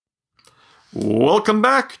Welcome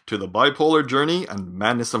back to the bipolar journey and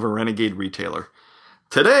madness of a renegade retailer.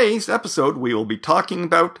 Today's episode, we will be talking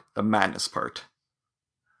about the madness part.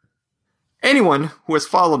 Anyone who has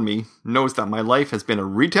followed me knows that my life has been a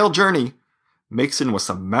retail journey mixed in with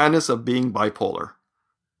some madness of being bipolar.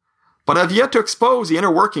 But I've yet to expose the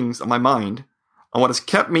inner workings of my mind and what has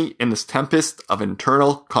kept me in this tempest of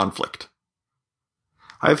internal conflict.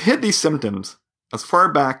 I have hid these symptoms as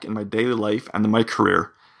far back in my daily life and in my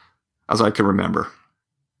career as I can remember.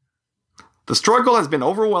 The struggle has been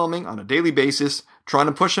overwhelming on a daily basis, trying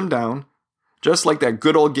to push them down, just like that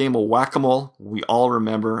good old game of whack-a-mole we all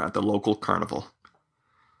remember at the local carnival.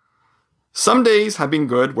 Some days have been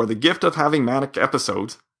good where the gift of having manic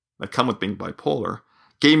episodes that come with being bipolar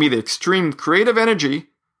gave me the extreme creative energy,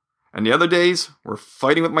 and the other days were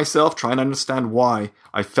fighting with myself trying to understand why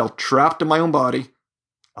I felt trapped in my own body,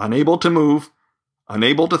 unable to move,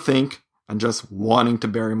 unable to think, and just wanting to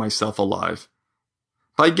bury myself alive.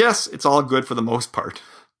 But I guess it's all good for the most part.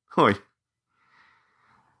 Hoi.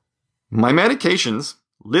 My medications,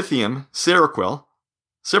 lithium, Seroquel,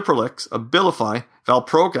 Cipralex, Abilify,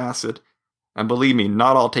 Valproic acid, and believe me,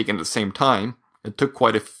 not all taken at the same time, it took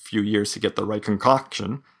quite a few years to get the right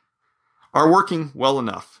concoction, are working well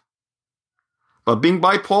enough. But being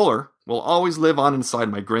bipolar will always live on inside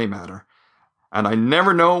my gray matter, and I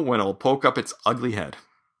never know when it will poke up its ugly head.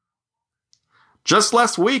 Just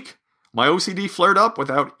last week, my OCD flared up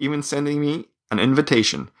without even sending me an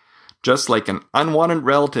invitation, just like an unwanted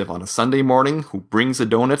relative on a Sunday morning who brings the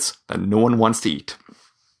donuts that no one wants to eat.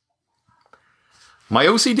 My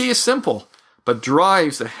OCD is simple, but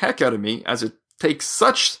drives the heck out of me as it takes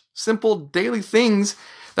such simple daily things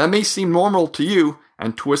that may seem normal to you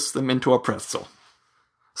and twists them into a pretzel.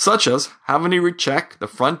 Such as having to recheck the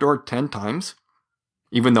front door 10 times,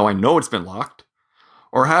 even though I know it's been locked,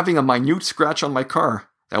 or having a minute scratch on my car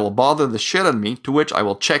that will bother the shit out of me, to which I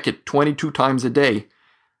will check it 22 times a day.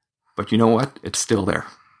 But you know what? It's still there.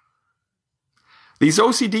 These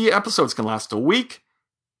OCD episodes can last a week,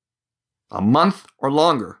 a month, or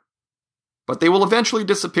longer, but they will eventually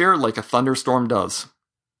disappear like a thunderstorm does.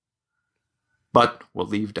 But will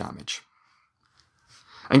leave damage.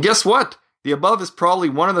 And guess what? The above is probably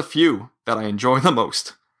one of the few that I enjoy the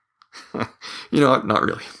most. You know what? Not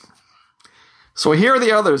really. So here are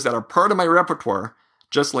the others that are part of my repertoire,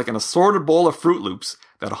 just like an assorted bowl of Fruit Loops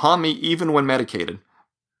that haunt me even when medicated,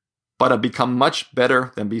 but have become much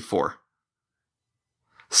better than before.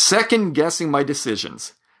 Second guessing my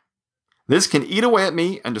decisions. This can eat away at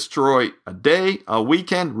me and destroy a day, a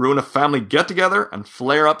weekend, ruin a family get-together, and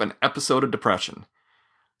flare up an episode of depression.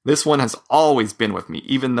 This one has always been with me,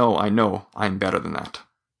 even though I know I'm better than that.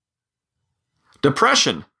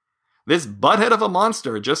 Depression. This butthead of a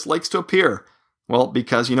monster just likes to appear. Well,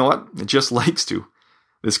 because you know what? It just likes to.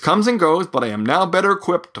 This comes and goes, but I am now better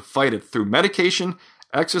equipped to fight it through medication,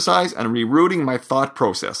 exercise, and rerouting my thought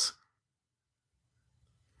process.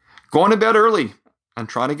 Going to bed early and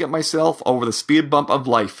trying to get myself over the speed bump of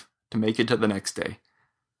life to make it to the next day.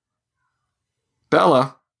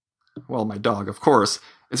 Bella, well, my dog, of course,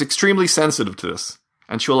 is extremely sensitive to this,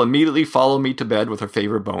 and she'll immediately follow me to bed with her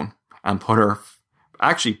favorite bone and put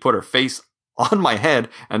her face on my head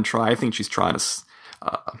and I think she's trying to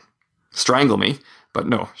strangle me, but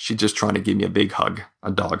no, she's just trying to give me a big hug,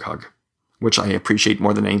 a dog hug, which I appreciate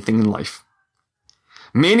more than anything in life.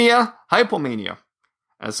 Mania, hypomania.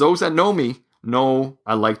 As those that know me know,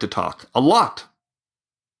 I like to talk a lot.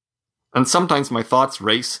 And sometimes my thoughts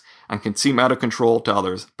race and can seem out of control to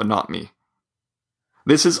others, but not me.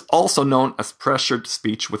 This is also known as pressured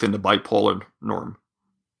speech within the bipolar norm.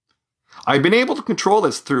 I've been able to control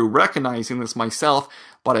this through recognizing this myself,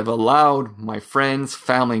 but I've allowed my friends,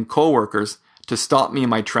 family, and coworkers to stop me in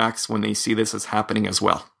my tracks when they see this as happening as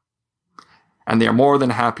well. And they are more than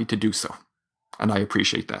happy to do so. And I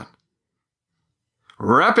appreciate that.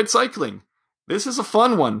 Rapid cycling. This is a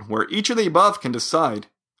fun one where each of the above can decide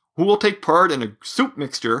who will take part in a soup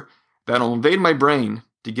mixture that will invade my brain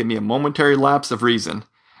to give me a momentary lapse of reason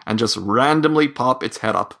and just randomly pop its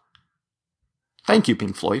head up. Thank you,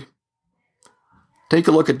 Pink Floyd. Take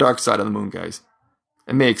a look at Dark Side of the Moon, guys.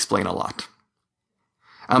 It may explain a lot.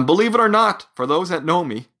 And believe it or not, for those that know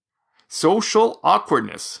me, social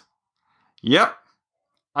awkwardness. Yep,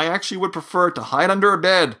 I actually would prefer to hide under a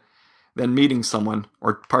bed than meeting someone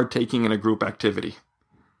or partaking in a group activity.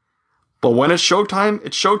 But when it's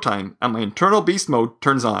showtime, and my internal beast mode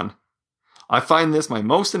turns on. I find this my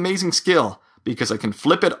most amazing skill because I can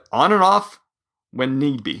flip it on and off when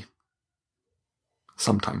need be.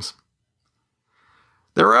 Sometimes.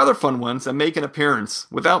 There are other fun ones that make an appearance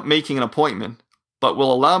without making an appointment, but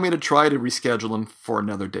will allow me to try to reschedule them for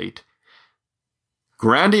another date.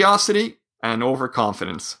 grandiosity and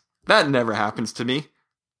overconfidence. That never happens to me.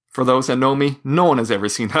 For those that know me, no one has ever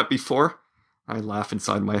seen that before. I laugh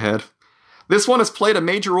inside my head. This one has played a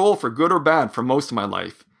major role for good or bad for most of my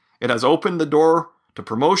life. It has opened the door to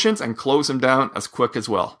promotions and closed them down as quick as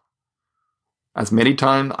well. As many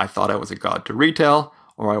times I thought I was a god to retail,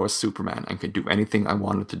 or I was Superman and could do anything I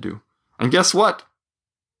wanted to do. And guess what?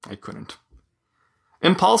 I couldn't.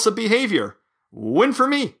 Impulsive behavior. Win for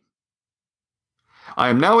me. I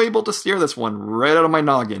am now able to steer this one right out of my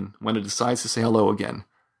noggin when it decides to say hello again.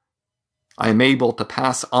 I am able to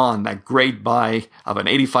pass on that great buy of an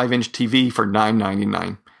 85-inch TV for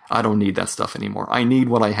 $9.99. I don't need that stuff anymore. I need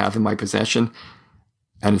what I have in my possession,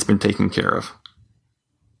 and it's been taken care of.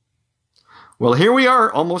 Well, here we are,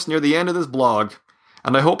 almost near the end of this blog,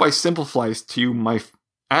 and I hope I simplify to you my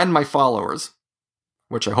followers,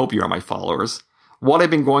 which I hope you are my followers, what I've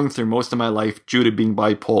been going through most of my life due to being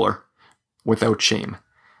bipolar without shame.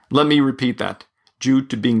 Let me repeat that. Due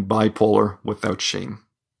to being bipolar without shame.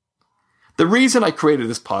 The reason I created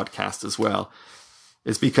this podcast as well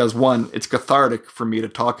is because, one, it's cathartic for me to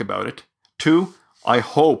talk about it. Two, I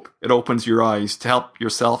hope it opens your eyes to help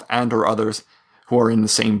yourself and or others who are in the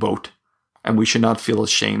same boat. And we should not feel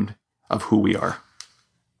ashamed of who we are.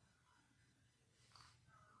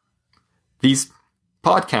 These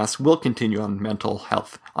podcasts will continue on mental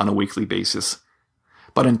health on a weekly basis.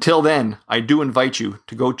 But until then, I do invite you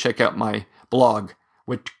to go check out my blog,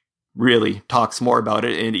 which really talks more about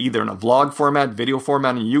it in either in a vlog format, video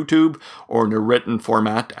format on YouTube, or in a written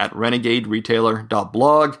format at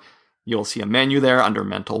renegaderetailer.blog. You'll see a menu there under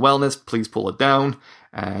mental wellness. Please pull it down.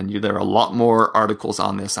 And there are a lot more articles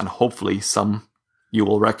on this, and hopefully some you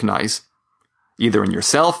will recognize either in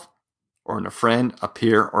yourself or in a friend, a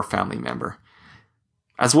peer, or family member.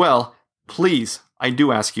 As well, please, I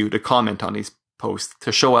do ask you to comment on these posts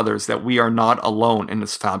to show others that we are not alone in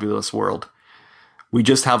this fabulous world. We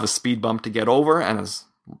just have a speed bump to get over, and as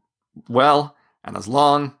well and as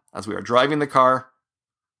long as we are driving the car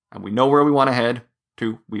and we know where we want to head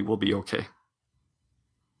to, we will be okay.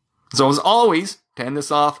 So as always, to end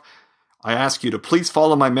this off, I ask you to please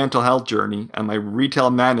follow my mental health journey and my Retail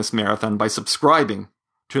Madness Marathon by subscribing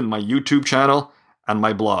to my YouTube channel and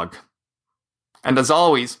my blog. And as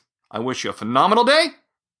always, I wish you a phenomenal day,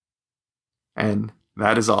 and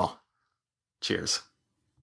that is all. Cheers.